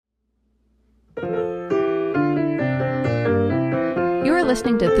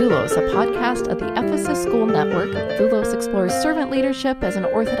listening to Doulos, a podcast of the Ephesus School Network. Doulos explores servant leadership as an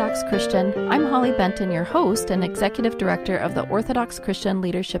Orthodox Christian. I'm Holly Benton, your host and Executive Director of the Orthodox Christian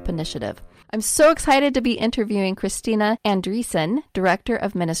Leadership Initiative. I'm so excited to be interviewing Christina Andreessen, Director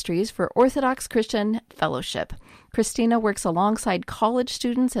of Ministries for Orthodox Christian Fellowship. Christina works alongside college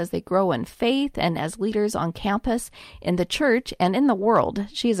students as they grow in faith and as leaders on campus, in the church, and in the world.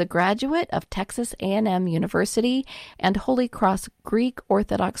 She is a graduate of Texas A&M University and Holy Cross Greek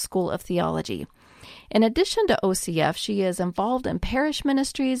Orthodox School of Theology. In addition to OCF, she is involved in parish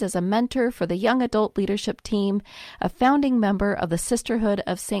ministries as a mentor for the young adult leadership team, a founding member of the Sisterhood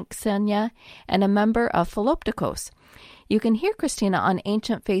of St. Xenia, and a member of Philoptochos. You can hear Christina on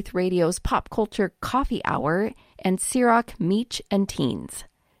Ancient Faith Radio's Pop Culture Coffee Hour and Sirach Meech and Teens.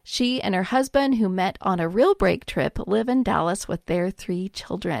 She and her husband, who met on a Real Break trip, live in Dallas with their 3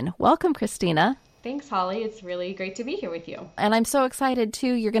 children. Welcome, Christina. Thanks, Holly. It's really great to be here with you. And I'm so excited,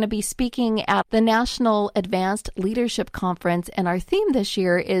 too. You're going to be speaking at the National Advanced Leadership Conference, and our theme this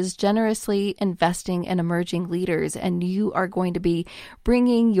year is generously investing in emerging leaders. And you are going to be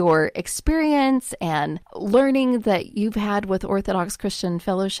bringing your experience and learning that you've had with Orthodox Christian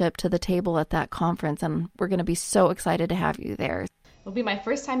Fellowship to the table at that conference, and we're going to be so excited to have you there. It'll be my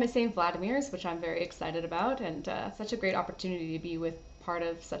first time at St. Vladimir's, which I'm very excited about, and such a great opportunity to be with part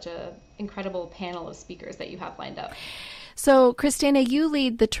of such an incredible panel of speakers that you have lined up. So, Christina, you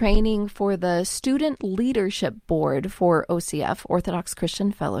lead the training for the Student Leadership Board for OCF, Orthodox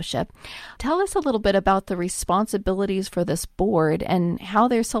Christian Fellowship. Tell us a little bit about the responsibilities for this board and how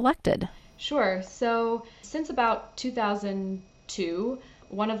they're selected. Sure. So, since about 2002,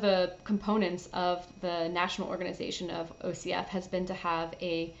 one of the components of the national organization of OCF has been to have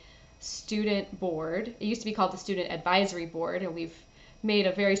a student board. It used to be called the Student Advisory Board, and we've made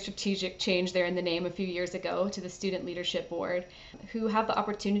a very strategic change there in the name a few years ago to the Student Leadership Board, who have the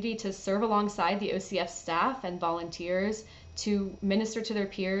opportunity to serve alongside the OCF staff and volunteers to minister to their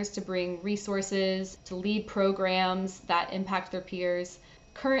peers, to bring resources, to lead programs that impact their peers.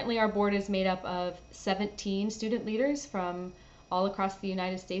 Currently, our board is made up of 17 student leaders from all across the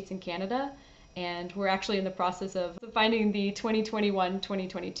United States and Canada, and we're actually in the process of finding the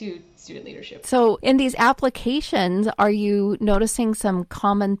 2021-2022 student leadership. So in these applications, are you noticing some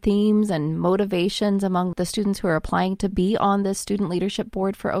common themes and motivations among the students who are applying to be on this student leadership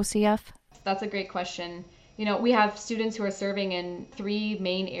board for OCF? That's a great question. You know, we have students who are serving in 3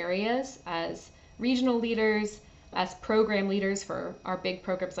 main areas as regional leaders, as program leaders for our big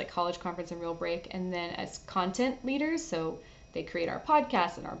programs like College Conference and Real Break, and then as content leaders. So they create our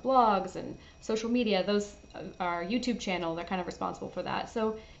podcasts and our blogs and social media. Those are our YouTube channel. They're kind of responsible for that.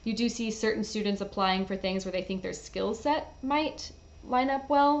 So you do see certain students applying for things where they think their skill set might line up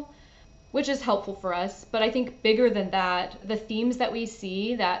well, which is helpful for us. But I think bigger than that, the themes that we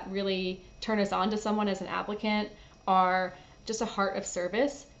see that really turn us on to someone as an applicant are just a heart of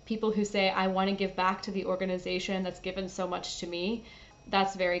service. People who say, I want to give back to the organization that's given so much to me.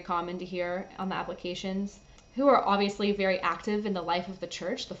 That's very common to hear on the applications. Who are obviously very active in the life of the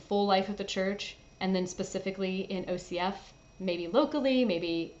church, the full life of the church, and then specifically in OCF, maybe locally,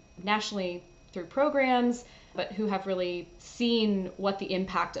 maybe nationally through programs, but who have really seen what the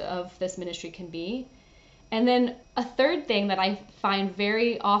impact of this ministry can be. And then a third thing that I find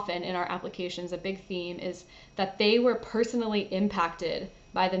very often in our applications, a big theme, is that they were personally impacted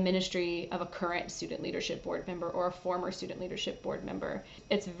by the ministry of a current student leadership board member or a former student leadership board member.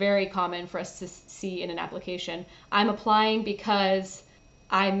 It's very common for us to see in an application, I'm applying because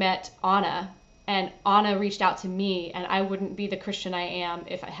I met Anna, and Anna reached out to me, and I wouldn't be the Christian I am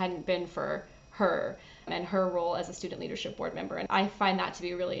if it hadn't been for her and her role as a student leadership board member. And I find that to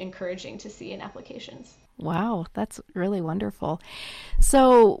be really encouraging to see in applications. Wow, that's really wonderful.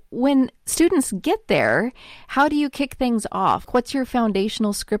 So when students get there, how do you kick things off? What's your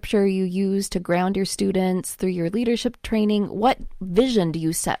foundational scripture you use to ground your students through your leadership training? What vision do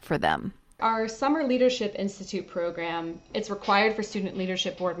you set for them? Our Summer Leadership Institute program, it's required for student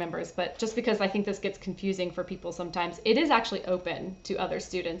leadership board members, but just because I think this gets confusing for people sometimes, it is actually open to other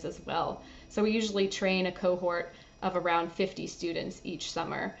students as well. So we usually train a cohort of around 50 students each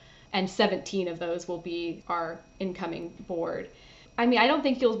summer, and 17 of those will be our incoming board. I mean, I don't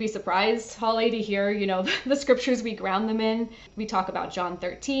think you'll be surprised, Holly, to hear, the scriptures we ground them in. We talk about John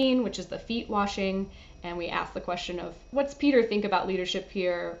 13, which is the feet washing, and we ask the question of, what's Peter think about leadership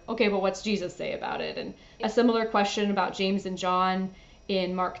here? Okay, well, what's Jesus say about it? And a similar question about James and John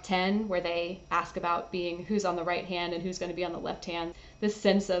in Mark 10, where they ask about being who's on the right hand and who's going to be on the left hand. This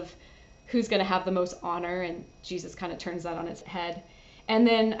sense of who's going to have the most honor, and Jesus kind of turns that on its head. And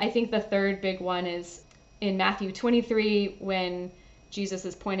then I think the third big one is in Matthew 23, when Jesus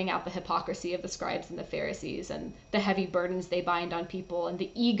is pointing out the hypocrisy of the scribes and the Pharisees and the heavy burdens they bind on people and the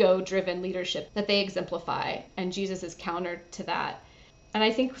ego-driven leadership that they exemplify. And Jesus is counter to that. And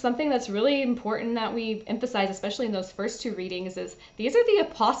I think something that's really important that we emphasize, especially in those first two readings, is these are the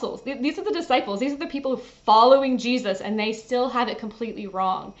apostles. These are the disciples. These are the people following Jesus, and they still have it completely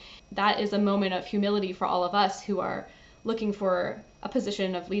wrong. That is a moment of humility for all of us who are looking for a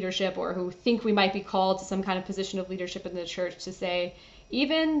position of leadership or who think we might be called to some kind of position of leadership in the church, to say,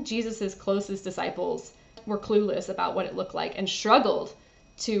 even Jesus's closest disciples were clueless about what it looked like and struggled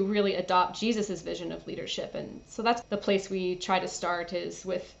to really adopt Jesus's vision of leadership. And so that's the place we try to start, is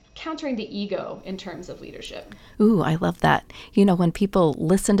with countering the ego in terms of leadership. Ooh, I love that. You know, when people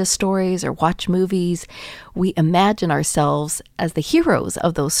listen to stories or watch movies, we imagine ourselves as the heroes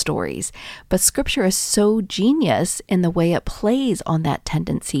of those stories. But Scripture is so genius in the way it plays on that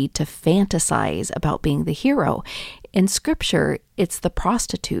tendency to fantasize about being the hero. In Scripture, it's the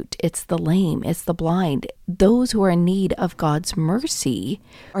prostitute, it's the lame, it's the blind. Those who are in need of God's mercy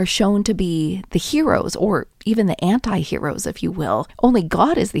are shown to be the heroes, or even the anti-heroes, if you will. Only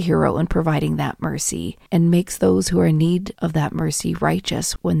God is the hero in providing that mercy and makes those who are in need of that mercy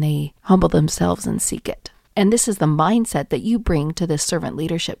righteous when they humble themselves and seek it. And this is the mindset that you bring to this servant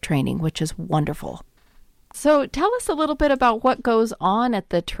leadership training, which is wonderful. So tell us a little bit about what goes on at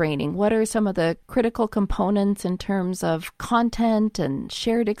the training. What are some of the critical components in terms of content and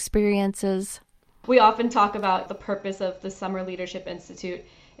shared experiences? We often talk about the purpose of the Summer Leadership Institute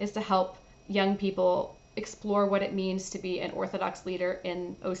is to help young people explore what it means to be an Orthodox leader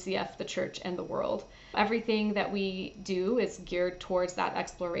in OCF, the church, and the world. Everything that we do is geared towards that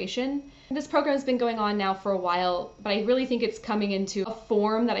exploration. This program has been going on now for a while, but I really think it's coming into a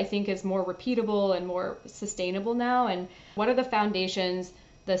form that I think is more repeatable and more sustainable now. And what are the foundations,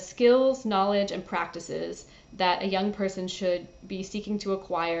 the skills, knowledge, and practices that a young person should be seeking to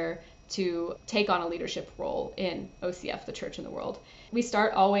acquire to take on a leadership role in OCF, the church, and the world? We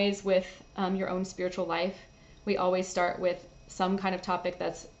start always with your own spiritual life. We always start with some kind of topic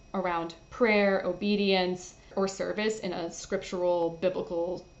that's around prayer, obedience, or service in a scriptural,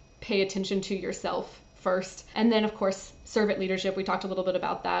 biblical, pay attention to yourself first. And then, of course, servant leadership. We talked a little bit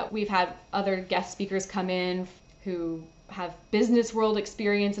about that. We've had other guest speakers come in who have business world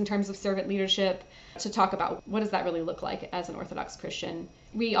experience in terms of servant leadership to talk about what does that really look like as an Orthodox Christian.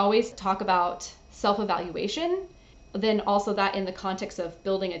 We always talk about self-evaluation, then also that in the context of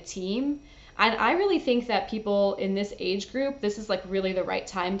building a team. And I really think that people in this age group, this is like really the right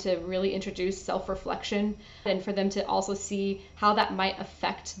time to really introduce self-reflection and for them to also see how that might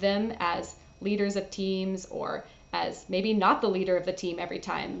affect them as leaders of teams, or as maybe not the leader of the team every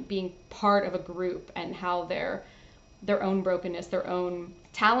time, being part of a group, and how their own brokenness, their own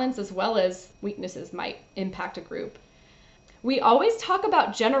talents as well as weaknesses might impact a group. We always talk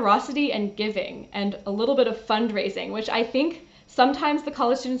about generosity and giving and a little bit of fundraising, which I think sometimes the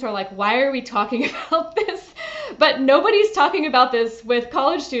college students are like, why are we talking about this? But nobody's talking about this with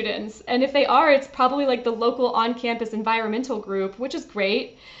college students. And if they are, it's probably like the local on-campus environmental group, which is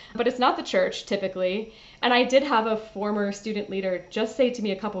great, but it's not the church typically. And I did have a former student leader just say to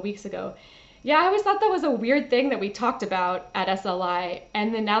me a couple weeks ago, yeah, I always thought that was a weird thing that we talked about at SLI.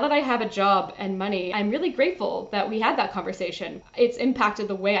 And then now that I have a job and money, I'm really grateful that we had that conversation. It's impacted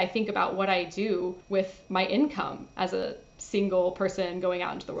the way I think about what I do with my income as a single person going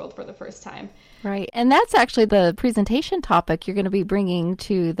out into the world for the first time. Right. And that's actually the presentation topic you're going to be bringing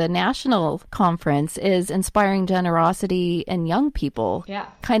to the national conference, is inspiring generosity in young people. Yeah.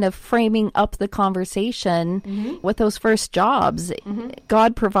 Kind of framing up the conversation with those first jobs.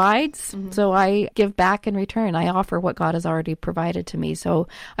 God provides, so I give back in return. I offer what God has already provided to me. So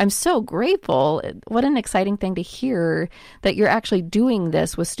I'm so grateful. What an exciting thing to hear that you're actually doing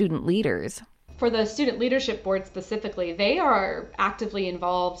this with student leaders. For the Student Leadership Board specifically, they are actively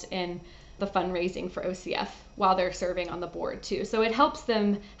involved in the fundraising for OCF while they're serving on the board too. So it helps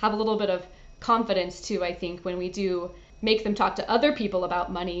them have a little bit of confidence too, I think, when we do make them talk to other people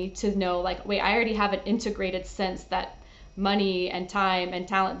about money, to know like, wait, I already have an integrated sense that money and time and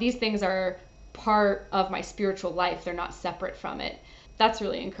talent, these things are part of my spiritual life. They're not separate from it. That's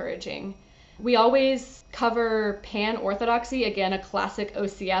really encouraging. We always cover pan-orthodoxy, again, a classic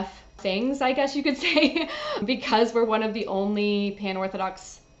OCF things, I guess you could say, because we're one of the only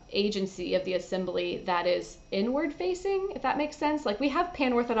pan-Orthodox agency of the assembly that is inward facing, if that makes sense. Like, we have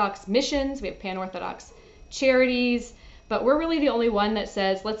pan-Orthodox missions, we have pan-Orthodox charities, but we're really the only one that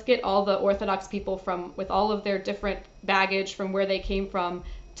says, let's get all the Orthodox people from, with all of their different baggage from where they came from,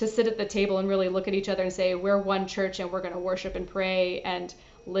 to sit at the table and really look at each other and say, we're one church and we're going to worship and pray and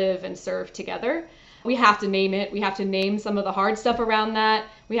live and serve together. We have to name it. We have to name some of the hard stuff around that.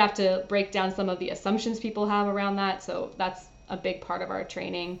 We have to break down some of the assumptions people have around that. So that's a big part of our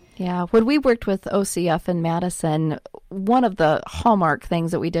training. Yeah. When we worked with OCF in Madison, one of the hallmark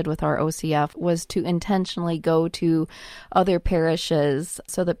things that we did with our OCF was to intentionally go to other parishes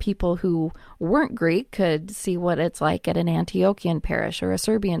so that people who weren't Greek could see what it's like at an Antiochian parish or a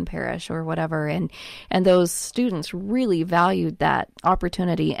Serbian parish or whatever. And those students really valued that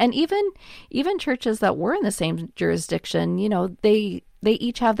opportunity. And even churches that were in the same jurisdiction, you know, they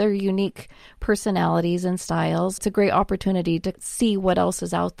each have their unique personalities and styles. It's a great opportunity to see what else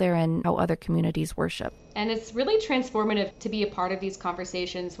is out there and how other communities worship. And it's really transformative to be a part of these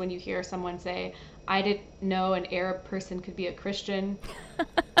conversations when you hear someone say, I didn't know an Arab person could be a Christian.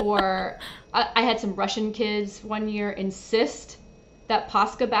 Or I had some Russian kids one year insist that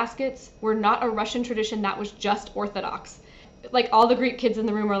Pascha baskets were not a Russian tradition, that was just Orthodox. Like all the Greek kids in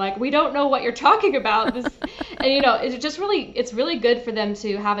the room are like, we don't know what you're talking about. And you know, it's really good for them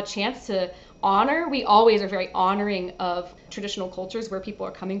to have a chance to honor. We always are very honoring of traditional cultures where people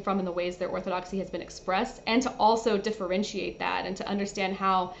are coming from and the ways their orthodoxy has been expressed, and to also differentiate that and to understand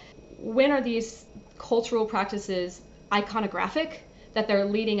when are these cultural practices iconographic, that they're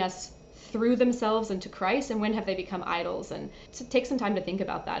leading us through themselves into Christ, and when have they become idols, and to take some time to think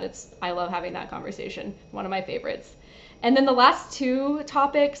about that. I love having that conversation, one of my favorites. And then the last two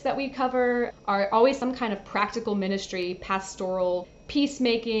topics that we cover are always some kind of practical ministry, pastoral,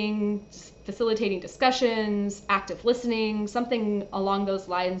 peacemaking, facilitating discussions, active listening, something along those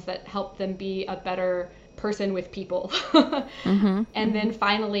lines that help them be a better person with people. Mm-hmm. And then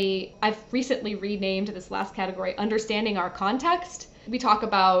finally, I've recently renamed this last category, Understanding Our Context. We talk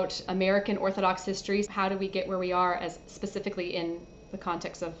about American Orthodox history. How do we get where we are as specifically in the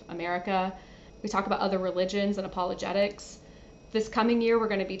context of America? We talk about other religions and apologetics. This coming year, we're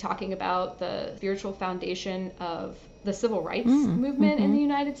going to be talking about the spiritual foundation of the civil rights movement in the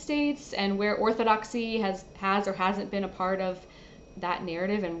United States, and where Orthodoxy has or hasn't been a part of that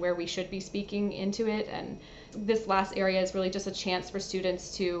narrative, and where we should be speaking into it. And this last area is really just a chance for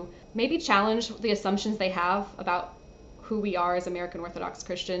students to maybe challenge the assumptions they have about who we are as American Orthodox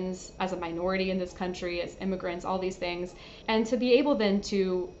Christians, as a minority in this country, as immigrants, all these things, and to be able then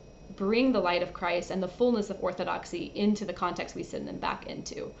to bring the light of Christ and the fullness of orthodoxy into the context we send them back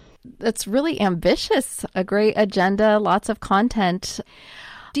into. That's really ambitious, a great agenda, lots of content.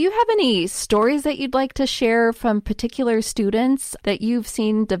 Do you have any stories that you'd like to share from particular students that you've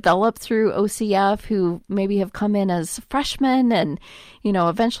seen develop through OCF who maybe have come in as freshmen and, you know,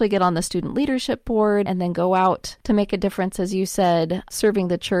 eventually get on the student leadership board and then go out to make a difference, as you said, serving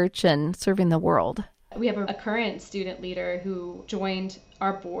the church and serving the world? We have a current student leader who joined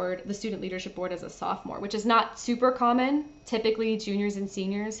our board, the student leadership board, as a sophomore, which is not super common. Typically juniors and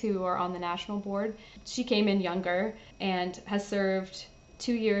seniors who are on the national board. She came in younger and has served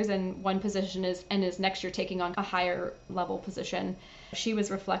 2 years in one position and is next year taking on a higher level position. She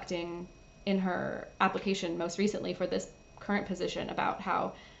was reflecting in her application most recently for this current position about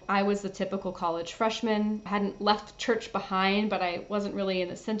how I was the typical college freshman, hadn't left church behind, but I wasn't really in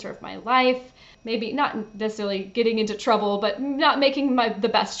the center of my life. Maybe not necessarily getting into trouble, but not making the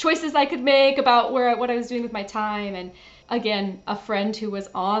best choices I could make about what I was doing with my time. And again, a friend who was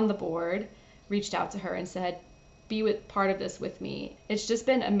on the board reached out to her and said, be part of this with me. It's just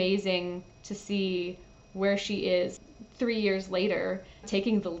been amazing to see where she is 3 years later,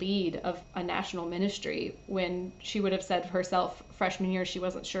 taking the lead of a national ministry, when she would have said herself freshman year she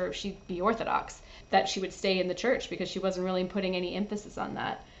wasn't sure if she'd be Orthodox, that she would stay in the church because she wasn't really putting any emphasis on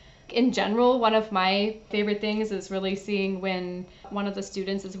that. In general, one of my favorite things is really seeing when one of the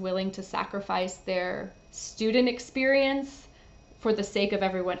students is willing to sacrifice their student experience for the sake of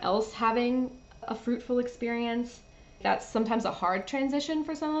everyone else having a fruitful experience. That's sometimes a hard transition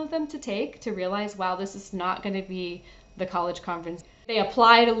for some of them to take, to realize, wow, this is not going to be the college conference. They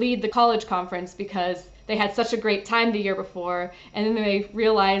apply to lead the college conference because they had such a great time the year before, and then they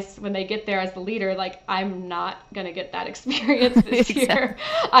realize when they get there as the leader, like, I'm not going to get that experience this year.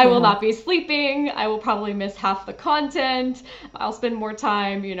 I will not be sleeping. I will probably miss half the content. I'll spend more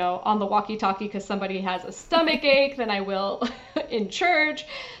time, on the walkie-talkie because somebody has a stomach ache than I will in church.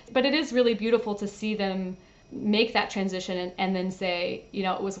 But it is really beautiful to see them make that transition and then say,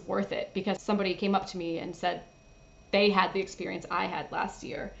 it was worth it because somebody came up to me and said they had the experience I had last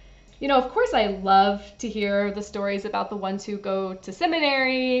year. Of course, I love to hear the stories about the ones who go to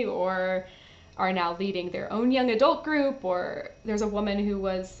seminary or are now leading their own young adult group, or there's a woman who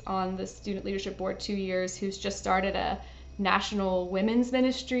was on the student leadership board 2 years who's just started a national women's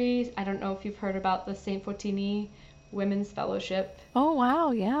ministry. I don't know if you've heard about the St. Fotini Women's Fellowship. Oh,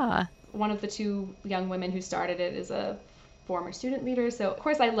 wow. Yeah. One of the two young women who started it is a former student leader. So, of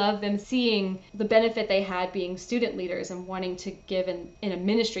course, I love them seeing the benefit they had being student leaders and wanting to give in a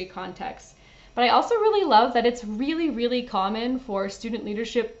ministry context. But I also really love that it's really, really common for student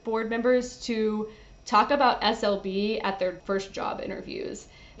leadership board members to talk about SLB at their first job interviews.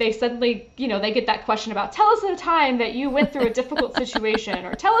 They suddenly, they get that question about, tell us the time that you went through a difficult situation,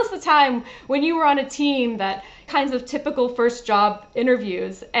 or tell us the time when you were on a team, that kinds of typical first job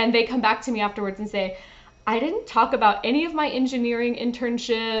interviews. And they come back to me afterwards and say, I didn't talk about any of my engineering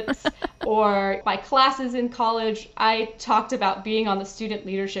internships or my classes in college. I talked about being on the student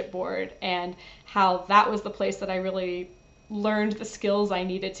leadership board and how that was the place that I really learned the skills I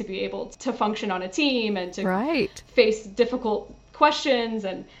needed to be able to function on a team and to face difficult questions.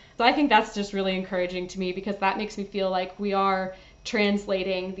 And so I think that's just really encouraging to me, because that makes me feel like we are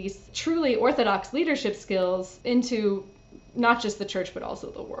translating these truly orthodox leadership skills into not just the church, but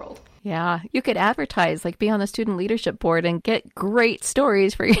also the world. Yeah, you could advertise, like be on the student leadership board and get great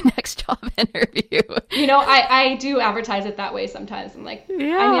stories for your next job interview. I do advertise it that way sometimes. I'm like,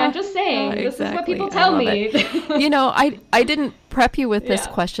 I'm just saying, this is what people tell me. I didn't prep you with this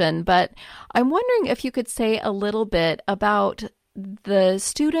question, but I'm wondering if you could say a little bit about the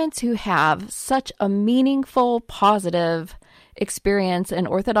students who have such a meaningful, positive experience in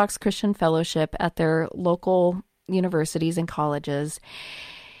Orthodox Christian Fellowship at their local universities and colleges.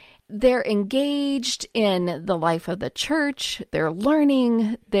 They're engaged in the life of the church, they're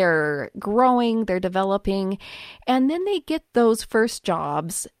learning, they're growing, they're developing, and then they get those first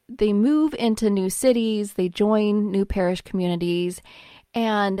jobs. They move into new cities, they join new parish communities,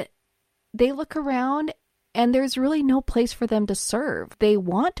 and they look around and there's really no place for them to serve. They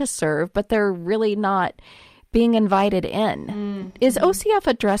want to serve, but they're really not being invited in. Mm-hmm. Is OCF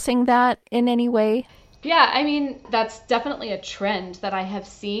addressing that in any way? Yeah, I mean, that's definitely a trend that I have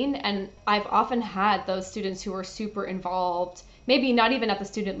seen. And I've often had those students who are super involved, maybe not even at the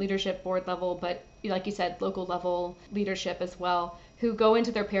student leadership board level, but like you said, local level leadership as well, who go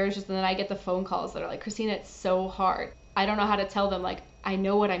into their parishes, and then I get the phone calls that are like, Christina, it's so hard. I don't know how to tell them, like, I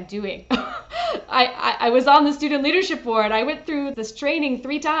know what I'm doing. I was on the student leadership board. I went through this training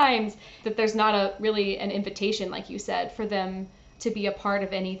 3 times. That there's not really an invitation, like you said, for them to be a part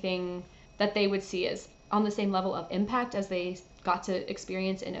of anything that they would see as on the same level of impact as they got to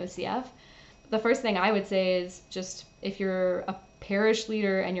experience in OCF. The first thing I would say is just, if you're a parish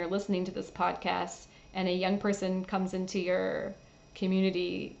leader and you're listening to this podcast and a young person comes into your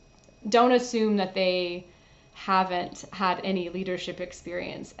community, don't assume that they haven't had any leadership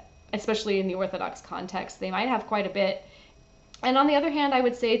experience, especially in the Orthodox context. They might have quite a bit. And on the other hand, I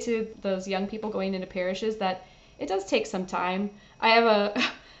would say to those young people going into parishes that it does take some time. I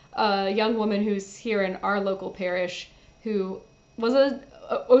have a young woman who's here in our local parish who was a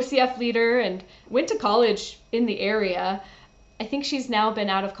OCF leader and went to college in the area. I think she's now been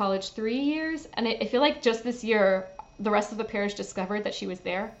out of college 3 years. And I feel like just this year, the rest of the parish discovered that she was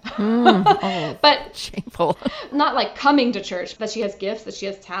there. But shameful. Not like coming to church, that she has gifts, that she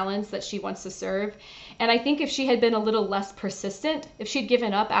has talents, that she wants to serve. And I think if she had been a little less persistent, if she'd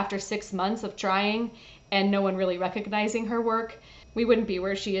given up after 6 months of trying and no one really recognizing her work, we wouldn't be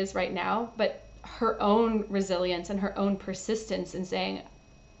where she is right now. But her own resilience and her own persistence in saying,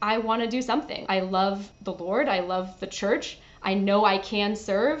 I want to do something. I love the Lord. I love the church. I know I can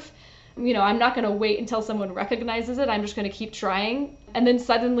serve. I'm not going to wait until someone recognizes it. I'm just going to keep trying. And then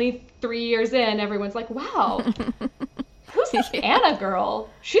suddenly 3 years in, everyone's like, wow, who's this Anna girl?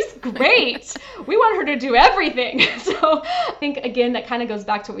 She's great. We want her to do everything. So I think, again, that kind of goes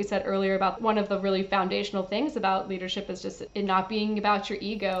back to what we said earlier about one of the really foundational things about leadership is just it not being about your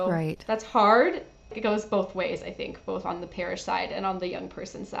ego. Right. That's hard. It goes both ways, I think, both on the parish side and on the young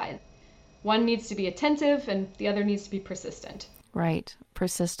person side. One needs to be attentive and the other needs to be persistent. Right.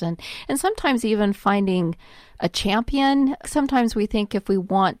 Persistent. And sometimes even finding a champion. Sometimes we think if we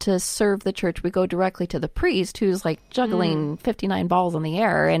want to serve the church, we go directly to the priest who's like juggling 59 balls in the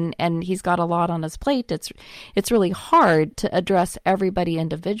air and he's got a lot on his plate. It's really hard to address everybody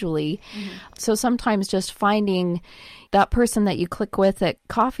individually. Mm-hmm. So sometimes just finding that person that you click with at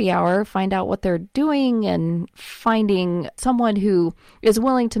coffee hour, find out what they're doing, and finding someone who is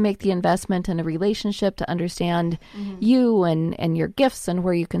willing to make the investment in a relationship to understand you and your gifts and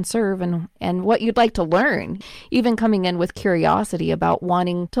where you can serve and what you'd like to learn. Even coming in with curiosity about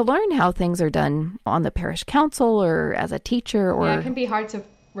wanting to learn how things are done on the parish council or as a teacher. Or it can be hard to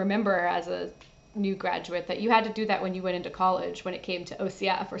remember as a new graduate that you had to do that when you went into college, when it came to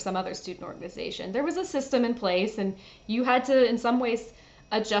OCF or some other student organization. There was a system in place and you had to in some ways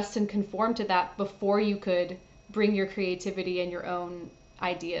adjust and conform to that before you could bring your creativity and your own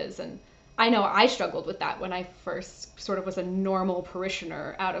ideas. And I know I struggled with that when I first sort of was a normal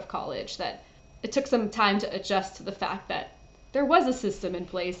parishioner out of college, that it took some time to adjust to the fact that there was a system in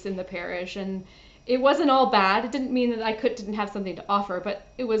place in the parish, and it wasn't all bad. It didn't mean that I didn't have something to offer, but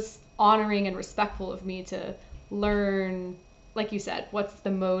it was honoring and respectful of me to learn, like you said, what's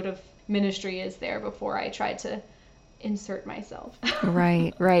the mode of ministry is there before I tried to insert myself.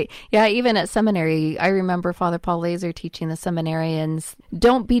 Right. Yeah, even at seminary, I remember Father Paul Laser teaching the seminarians,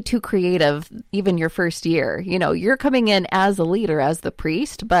 don't be too creative even your first year. You know, you're coming in as a leader, as the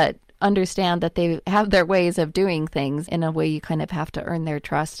priest, but understand that they have their ways of doing things. In a way, you kind of have to earn their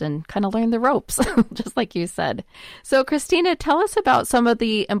trust and kind of learn the ropes, just like you said. So, Christina, tell us about some of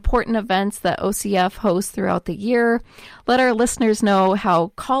the important events that OCF hosts throughout the year. Let our listeners know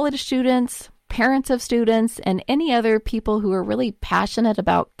how college students, parents of students, and any other people who are really passionate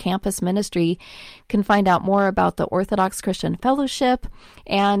about campus ministry can find out more about the Orthodox Christian Fellowship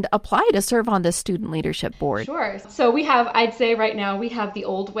and apply to serve on the Student Leadership Board. Sure. So we have, I'd say right now, we have the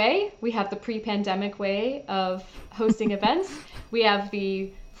old way. We have the pre-pandemic way of hosting events. We have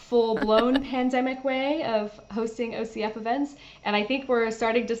the full-blown pandemic way of hosting OCF events. And I think we're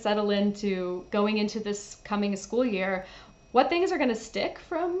starting to settle into going into this coming school year, what things are going to stick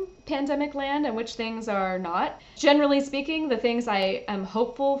from pandemic land and which things are not. Generally speaking, the things I am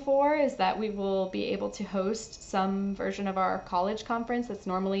hopeful for is that we will be able to host some version of our college conference that's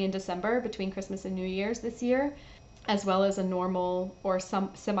normally in December between Christmas and New Year's this year, as well as a normal or some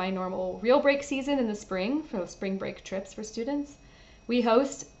semi-normal real break season in the spring for spring break trips for students. We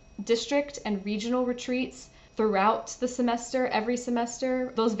host district and regional retreats throughout the semester, every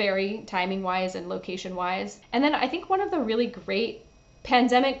semester. Those vary timing-wise and location-wise. And then I think one of the really great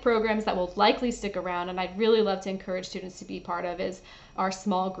pandemic programs that will likely stick around, and I'd really love to encourage students to be part of, is our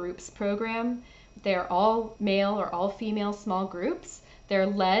small groups program. They're all male or all female small groups. They're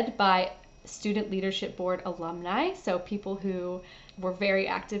led by Student Leadership Board alumni, so people who were very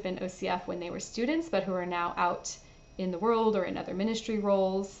active in OCF when they were students, but who are now out in the world or in other ministry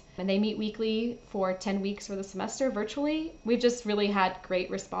roles. And they meet weekly for 10 weeks for the semester virtually. We've just really had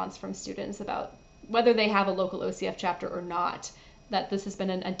great response from students about whether they have a local OCF chapter or not, that this has been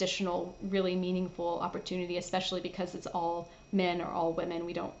an additional really meaningful opportunity, especially because it's all men or all women.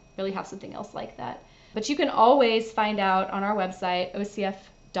 We don't really have something else like that. But you can always find out on our website,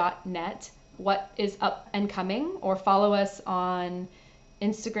 ocf.net, what is up and coming, or follow us on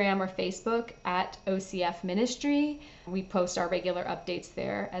Instagram or Facebook at OCF Ministry. We post our regular updates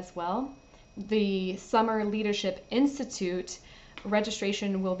there as well. The Summer Leadership Institute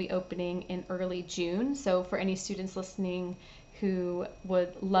registration will be opening in early June. So for any students listening who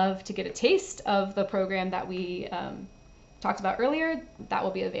would love to get a taste of the program that we talked about earlier, that will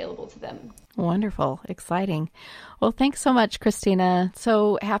be available to them. Wonderful. Exciting. Well, thanks so much, Christina.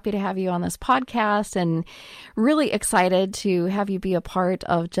 So happy to have you on this podcast and really excited to have you be a part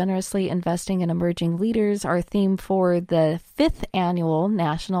of Generously Investing in Emerging Leaders, our theme for the 5th annual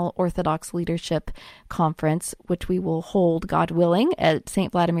National Orthodox Leadership Conference, which we will hold, God willing, at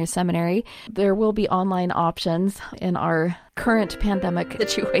St. Vladimir Seminary. There will be online options in our current pandemic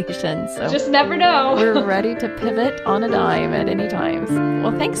situation. So just never know. We're ready to pivot on a dime at any time.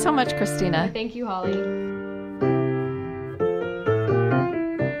 Well, thanks so much, Christina. Thank you, Holly.